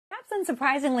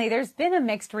unsurprisingly, there's been a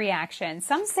mixed reaction.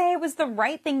 Some say it was the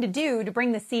right thing to do to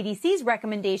bring the CDC's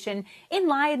recommendation in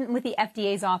line with the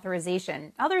FDA's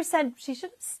authorization. Others said she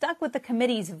should have stuck with the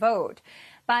committee's vote.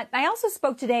 But I also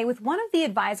spoke today with one of the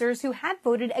advisors who had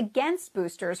voted against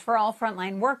boosters for all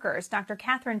frontline workers, Dr.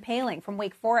 Catherine Paling from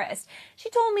Wake Forest. She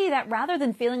told me that rather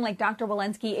than feeling like Dr.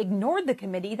 Walensky ignored the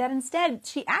committee, that instead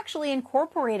she actually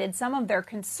incorporated some of their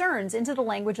concerns into the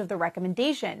language of the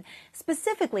recommendation,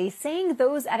 specifically saying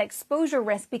those at exposure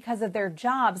risk because of their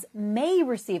jobs may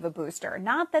receive a booster,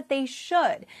 not that they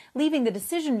should, leaving the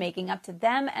decision-making up to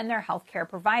them and their healthcare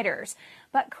providers.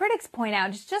 But critics point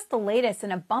out it's just the latest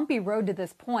in a bumpy road to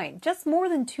this point. Just more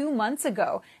than 2 months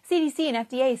ago, CDC and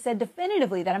FDA said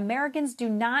definitively that Americans do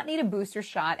not need a booster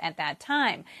shot at that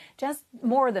time. Just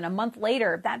more than a month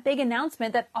later, that big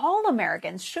announcement that all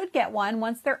Americans should get one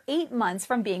once they're 8 months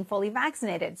from being fully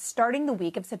vaccinated, starting the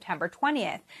week of September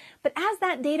 20th. But as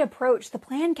that date approached, the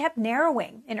plan kept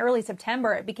narrowing. In early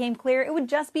September, it became clear it would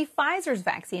just be Pfizer's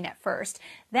vaccine at first.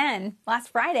 Then, last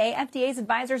Friday, FDA's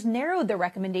advisors narrowed the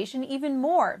recommendation even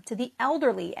more to the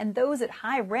elderly and those at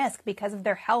high risk because of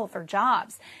their health or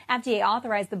jobs. FDA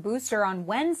authorized the booster on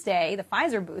Wednesday, the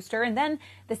Pfizer booster, and then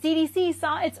the CDC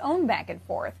saw its own back and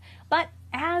forth. But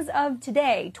as of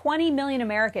today, 20 million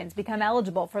Americans become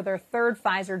eligible for their third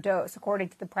Pfizer dose, according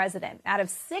to the president, out of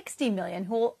 60 million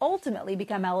who will ultimately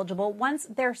become eligible once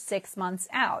they're 6 months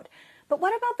out. But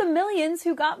what about the millions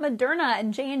who got Moderna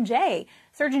and J&J?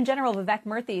 Surgeon General Vivek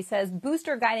Murthy says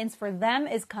booster guidance for them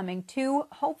is coming too,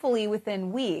 hopefully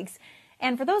within weeks.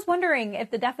 And for those wondering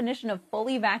if the definition of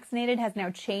fully vaccinated has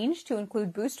now changed to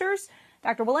include boosters,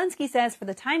 Dr. Walensky says for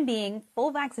the time being,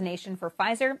 full vaccination for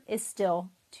Pfizer is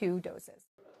still 2 doses.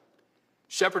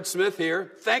 Shepard Smith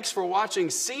here. Thanks for watching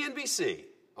CNBC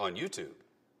on YouTube.